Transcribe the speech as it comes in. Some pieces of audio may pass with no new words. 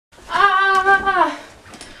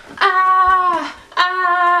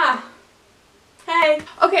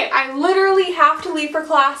I literally have to leave for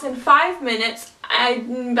class in 5 minutes.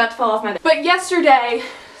 I'm about to fall off my bed. But yesterday,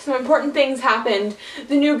 some important things happened.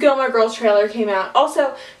 The new Gilmore Girls trailer came out.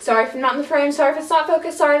 Also, sorry if I'm not in the frame, sorry if it's not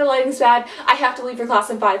focused, sorry the lighting's bad. I have to leave for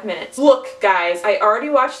class in 5 minutes. Look, guys, I already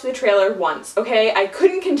watched the trailer once, okay? I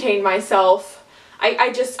couldn't contain myself.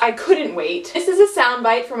 I couldn't wait. This is a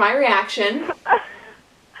soundbite for my reaction.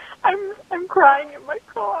 I'm crying in my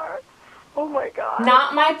car. Oh my god.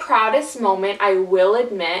 Not my proudest moment, I will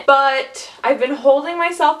admit, but I've been holding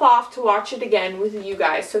myself off to watch it again with you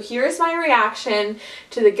guys. So here's my reaction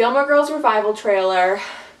to the Gilmore Girls revival trailer.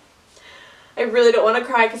 I really don't want to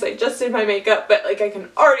cry because I just did my makeup, but like I can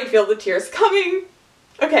already feel the tears coming.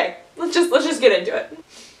 Okay, let's just get into it.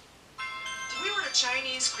 Did we order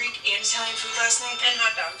Chinese, Greek, and Italian food last night? And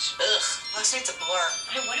hot dogs. Ugh, last night's a blur.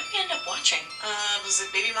 Hey, what did we end up watching? Was it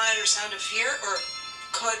Baby Monitor Sound of Fear or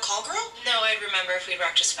Co-ed Call Girl? No, I'd remember if we'd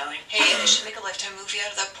rocked a spelling. Hey, they should make a Lifetime movie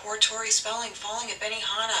out of that poor Tori Spelling falling at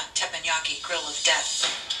Benihana. Teppanyaki, Grill of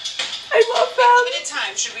Death. I love that. Limited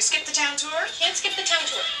time. Should we skip the town tour? Can't skip the town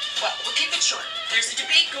tour. Well, we'll keep it short. There's a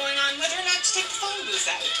debate going on whether or not to take the phone booth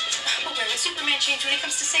out. But where would Superman change when it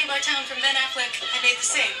comes to Save Our Town from Ben Affleck? I made the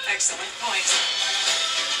same. Excellent point.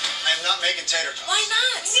 I'm not making tater tots. Why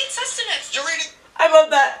not? We need sustenance. Did you read it? I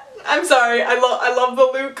love that. I'm sorry. I love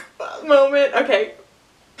the Luke moment. Okay.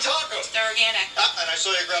 Tacos. They're organic. And I saw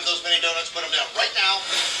you grab those mini donuts, put them down right now.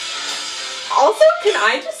 Also, can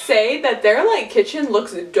I just say that their like kitchen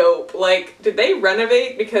looks dope? Like, did they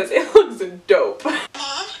renovate? Because it looks dope. Mom?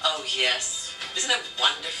 Oh yes. Isn't it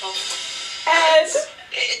wonderful? And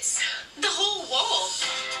It's the whole wall.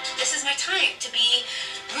 This is my time to be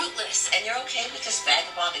rootless. And you're okay with this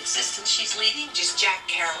vagabond existence she's leading? She's Jack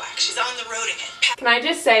Kerouac. She's on the road again. can I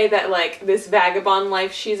just say that like this vagabond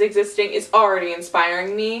life she's existing is already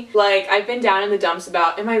inspiring me. Like, I've been down in the dumps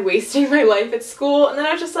about, am I wasting my life at school? And then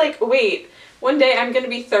I was just like, wait, one day I'm gonna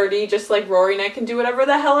be 30 just like Rory and I can do whatever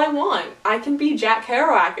the hell I want. I can be Jack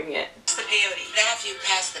Kerouacing it. It's the peyote. After you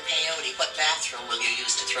pass the peyote, what bathroom will you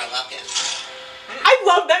use to throw up in? I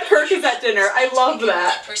love that Kirk is at dinner. I love Do you know who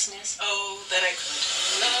that. that person is? Oh, that I could.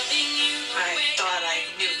 I thought I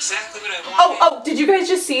knew exactly what I wanted. Oh, did you guys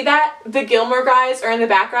just see that? The Gilmore guys are in the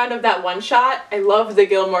background of that one shot. I love the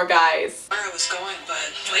Gilmore guys. Where I was going,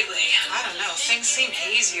 but lately, I don't know, things seem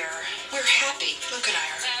hazier. We're happy. Luke and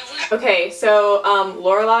I are. Okay, so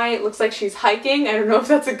Lorelai looks like she's hiking. I don't know if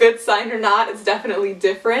that's a good sign or not. It's definitely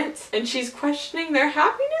different. And she's questioning their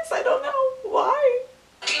happiness. I don't know why.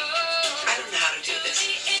 I don't know how to do this.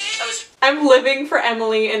 I'm living for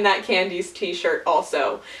Emily in that Candy's t-shirt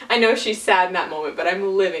also. I know she's sad in that moment, but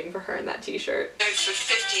I'm living for her in that t-shirt. Married for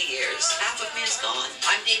 50 years. Half of me is gone.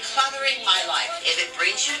 I'm decluttering my life. If it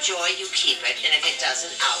brings you joy, you keep it. And if it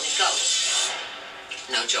doesn't, out it goes.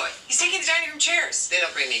 No joy. He's taking the dining room chairs. They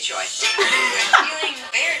don't bring me joy. I'm feeling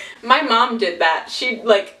weird. My mom did that. She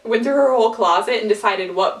like went through her whole closet and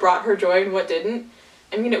decided what brought her joy and what didn't.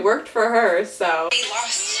 I mean, it worked for her, so. Be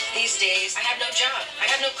lost these days. I have no job.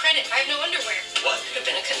 I have no credit. I have no underwear. What? Could have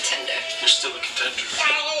been a contender. You're still a contender.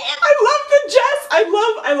 I love the Jess.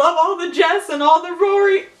 I love all the Jess and all the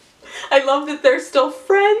Rory. I love that they're still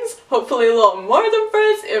friends. Hopefully a little more than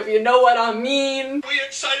friends, if you know what I mean. Are we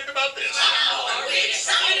excited about this? Are we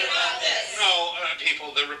excited about this? No,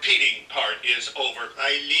 people, the repeating part is over.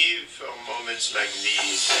 I leave for moments like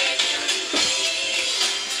these.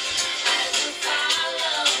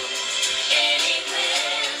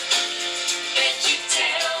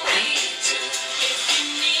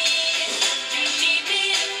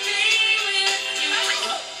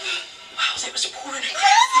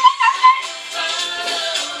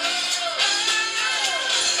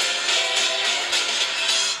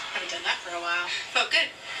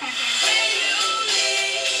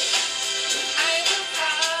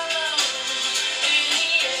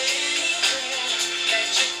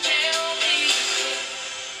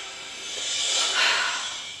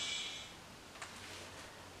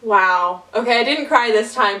 Wow. Okay, I didn't cry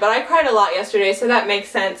this time, but I cried a lot yesterday, so that makes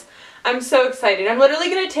sense. I'm so excited. I'm literally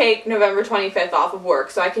going to take November 25th off of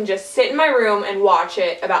work so I can just sit in my room and watch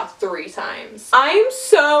it about 3 times. I'm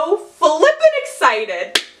so flippin'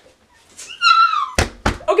 excited.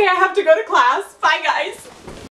 Okay, I have to go to class. Bye, guys.